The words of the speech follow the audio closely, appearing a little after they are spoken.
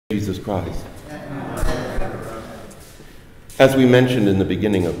Jesus Christ. As we mentioned in the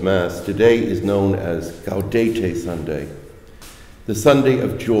beginning of Mass, today is known as Gaudete Sunday, the Sunday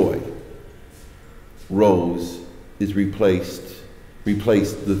of joy. Rose is replaced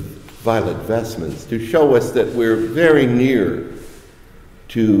with violet vestments to show us that we're very near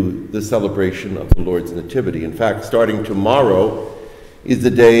to the celebration of the Lord's Nativity. In fact, starting tomorrow is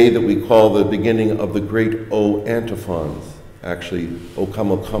the day that we call the beginning of the great O antiphons. Actually, O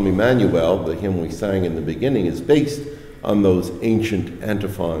Come, Emmanuel, the hymn we sang in the beginning, is based on those ancient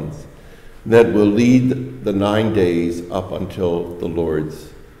antiphons that will lead the 9 days up until the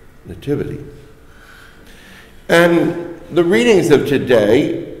Lord's Nativity. And the readings of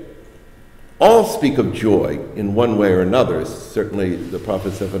today all speak of joy in one way or another. Certainly the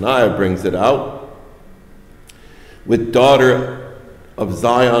prophet Zephaniah brings it out. With daughter of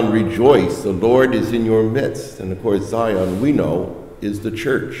Zion, rejoice, the Lord is in your midst. And of course, Zion, we know, is the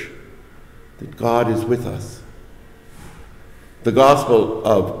church, that God is with us. The Gospel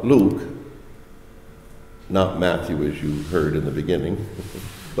of Luke, not Matthew as you heard in the beginning,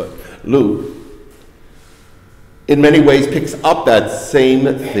 but Luke, in many ways picks up that same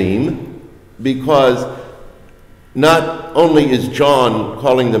theme, because not only is John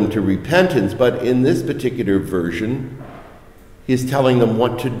calling them to repentance, but in this particular version, he's telling them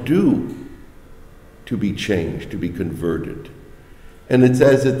what to do to be changed, to be converted. And it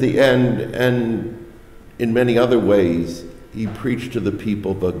says at the end, and in many other ways, he preached to the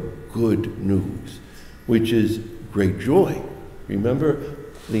people the good news, which is great joy. Remember,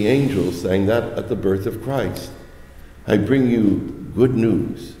 the angels sang that at the birth of Christ. I bring you good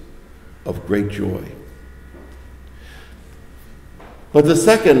news of great joy. But the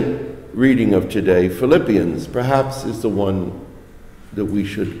second reading of today, Philippians, perhaps is the one that we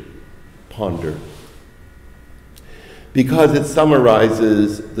should ponder, because it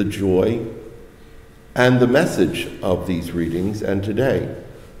summarizes the joy and the message of these readings and today.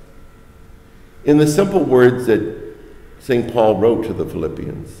 In the simple words that St. Paul wrote to the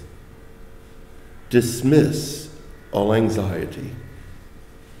Philippians, dismiss all anxiety,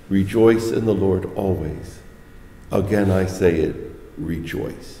 rejoice in the Lord always. Again, I say it,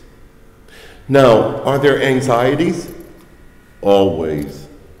 rejoice. Now, are there anxieties? Always.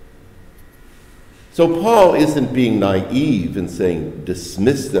 So Paul isn't being naive in saying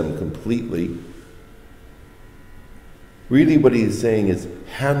dismiss them completely. Really what he is saying is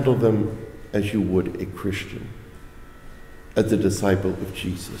handle them as you would a Christian, as a disciple of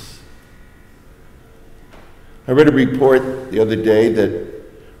Jesus. I read a report the other day that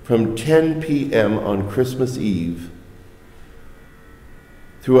from 10 p.m. on Christmas Eve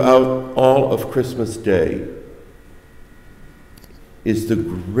throughout all of Christmas Day is the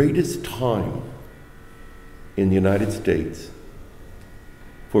greatest time in the United States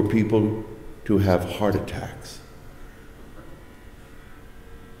for people to have heart attacks.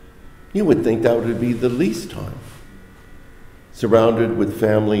 You would think that would be the least time, surrounded with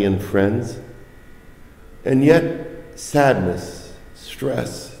family and friends, and yet sadness,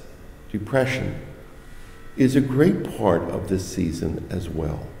 stress, depression is a great part of this season as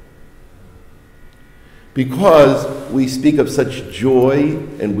well. Because we speak of such joy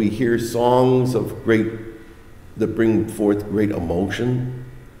and we hear songs of that bring forth great emotion,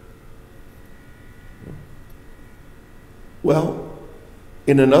 well,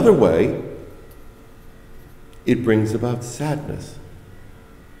 in another way, it brings about sadness.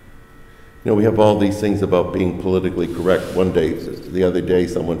 You know, we have all these things about being politically correct. The other day,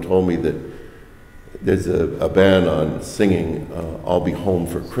 someone told me that there's a ban on singing I'll Be Home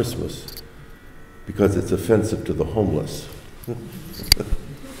for Christmas because it's offensive to the homeless.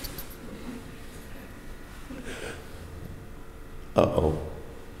 Uh-oh.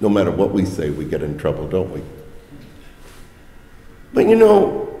 No matter what we say, we get in trouble, don't we? But you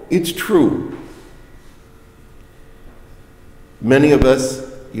know, it's true. Many of us,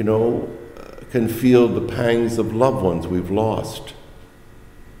 can feel the pangs of loved ones we've lost.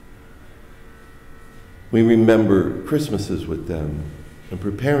 We remember Christmases with them and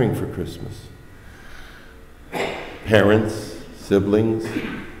preparing for Christmas. Parents, siblings,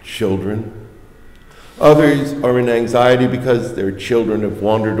 children. Others are in anxiety because their children have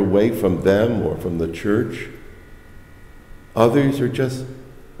wandered away from them or from the church. Others are just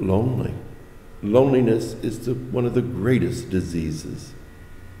lonely. Loneliness is one of the greatest diseases.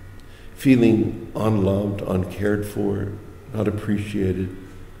 Feeling unloved, uncared for, not appreciated.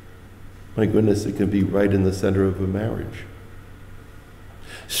 My goodness, it can be right in the center of a marriage.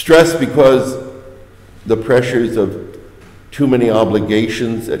 Stress because the pressures of too many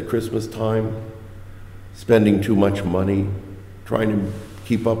obligations at Christmas time, spending too much money, trying to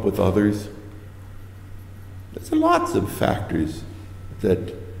keep up with others. There's lots of factors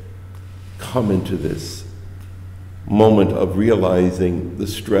that come into this moment of realizing the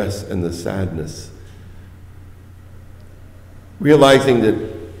stress and the sadness. Realizing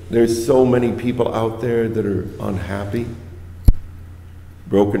that there's so many people out there that are unhappy,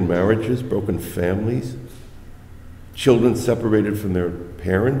 broken marriages, broken families, children separated from their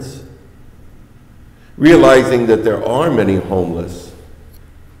parents. Realizing that there are many homeless,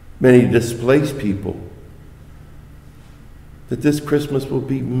 many displaced people, that this Christmas will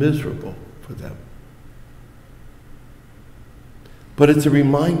be miserable for them. But it's a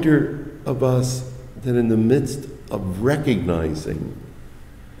reminder of us that in the midst of recognizing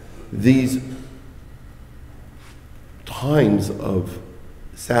these times of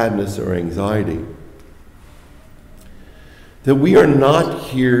sadness or anxiety, that we are not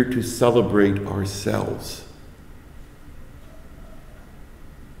here to celebrate ourselves,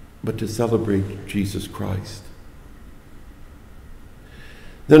 but to celebrate Jesus Christ.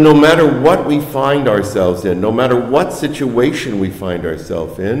 That no matter what we find ourselves in, no matter what situation we find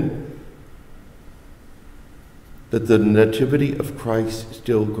ourselves in, that the nativity of Christ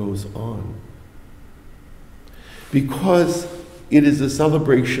still goes on. Because it is a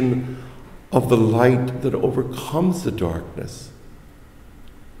celebration of the light that overcomes the darkness.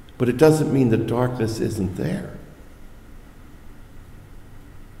 But it doesn't mean that darkness isn't there.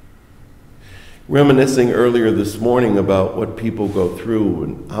 Reminiscing earlier this morning about what people go through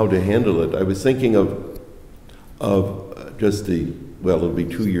and how to handle it, I was thinking of it'll be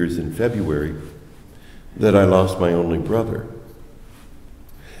 2 years in February that I lost my only brother.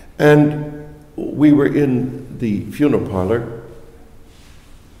 And we were in the funeral parlor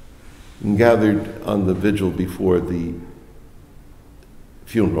and gathered on the vigil before the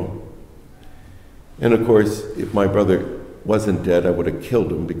funeral. And of course, if my brother wasn't dead, I would have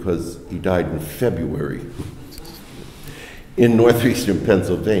killed him because he died in February in northeastern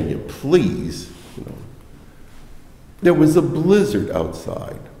Pennsylvania. Please, There was a blizzard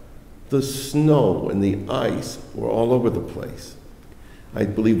outside. The snow and the ice were all over the place. I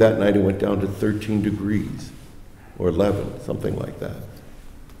believe that night it went down to 13 degrees or 11, something like that.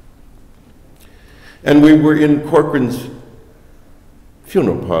 And we were in Corcoran's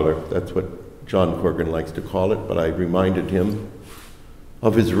funeral parlor. That's what John Corcoran likes to call it, but I reminded him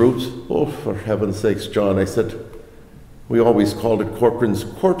of his roots. Oh, for heaven's sakes, John, I said, we always called it Corcoran's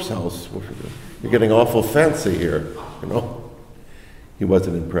corpse house. You're getting awful fancy here, He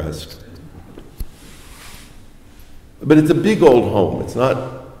wasn't impressed. But it's a big old home. It's not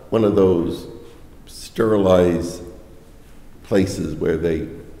one of those sterilized places where they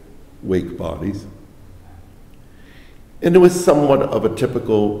wake bodies. And it was somewhat of a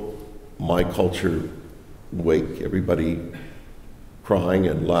typical my culture wake, everybody crying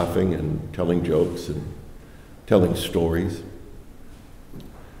and laughing and telling jokes and telling stories.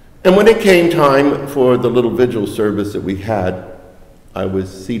 And when it came time for the little vigil service that we had, I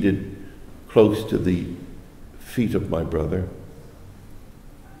was seated close to the feet of my brother.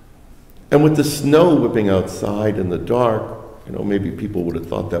 And with the snow whipping outside in the dark, maybe people would have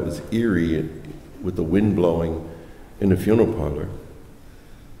thought that was eerie with the wind blowing in the funeral parlor.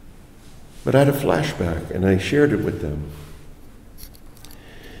 But I had a flashback, and I shared it with them.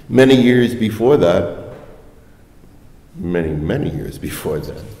 Many years before that, many years before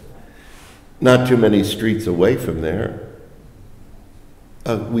that, not too many streets away from there,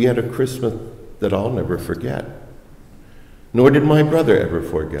 we had a Christmas that I'll never forget. Nor did my brother ever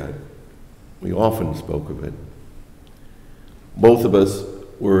forget. We often spoke of it. Both of us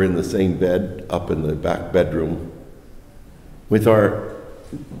were in the same bed up in the back bedroom with our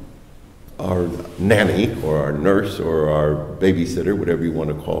nanny or our nurse or our babysitter, whatever you want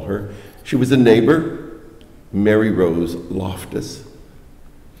to call her. She was a neighbor, Mary Rose Loftus.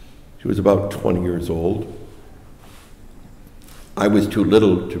 She was about 20 years old. I was too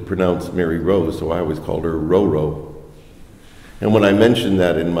little to pronounce Mary Rose, so I always called her Roro. And when I mentioned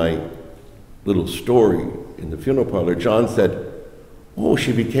that in my little story in the funeral parlor, John said, "Oh,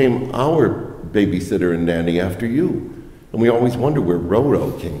 she became our babysitter and nanny after you." And we always wondered where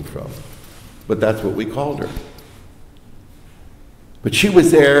Roro came from. But that's what we called her. But she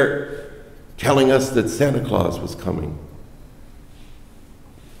was there telling us that Santa Claus was coming.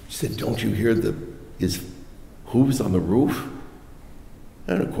 She said, "Don't you hear his hooves on the roof?"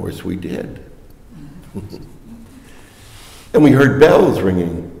 And of course we did. And we heard bells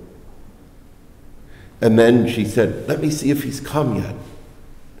ringing. And then she said, "Let me see if he's come yet."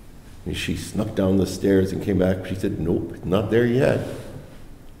 And she snuck down the stairs and came back. She said, "Nope, not there yet."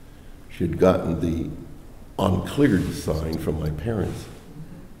 She had gotten the uncleared sign from my parents.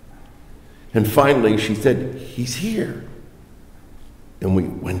 And finally she said, "He's here." And we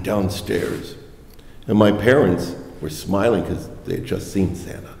went downstairs. And my parents were smiling because they had just seen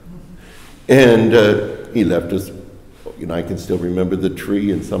Santa. And he left us, I can still remember the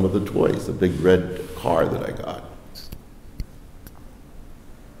tree and some of the toys, the big red car that I got.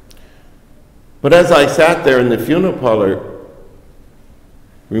 But as I sat there in the funeral parlor,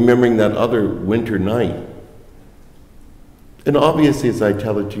 remembering that other winter night, and obviously as I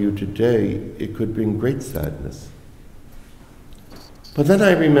tell it to you today, it could bring great sadness. But then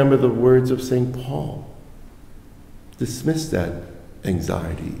I remember the words of St. Paul. Dismiss that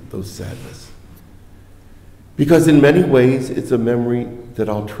anxiety, those sadness. Because in many ways, it's a memory that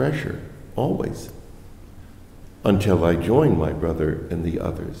I'll treasure, always, until I join my brother and the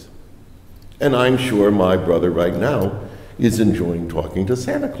others. And I'm sure my brother right now is enjoying talking to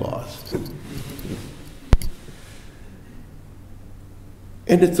Santa Claus.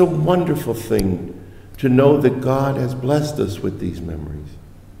 And it's a wonderful thing to know that God has blessed us with these memories.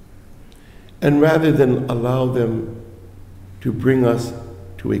 And rather than allow them to bring us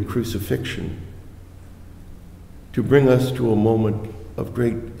to a crucifixion, to bring us to a moment of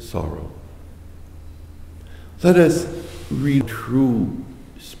great sorrow, let us read true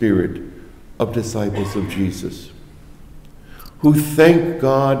spirit of disciples of Jesus, who thank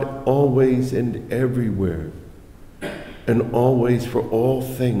God always and everywhere, and always for all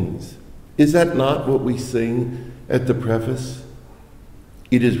things. Is that not what we sing at the preface?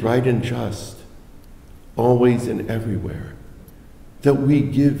 It is right and just, always and everywhere, that we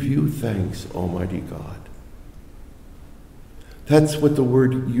give you thanks, Almighty God. That's what the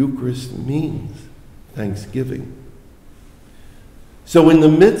word Eucharist means, thanksgiving. So in the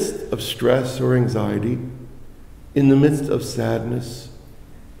midst of stress or anxiety, in the midst of sadness,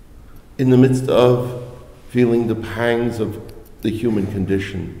 in the midst of feeling the pangs of the human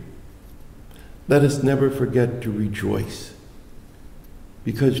condition, let us never forget to rejoice.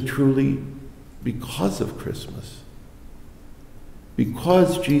 Because truly, because of Christmas,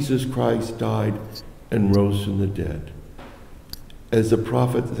 because Jesus Christ died and rose from the dead, as the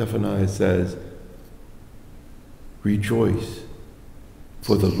prophet Zephaniah says, rejoice,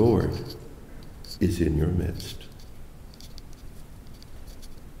 for the Lord is in your midst.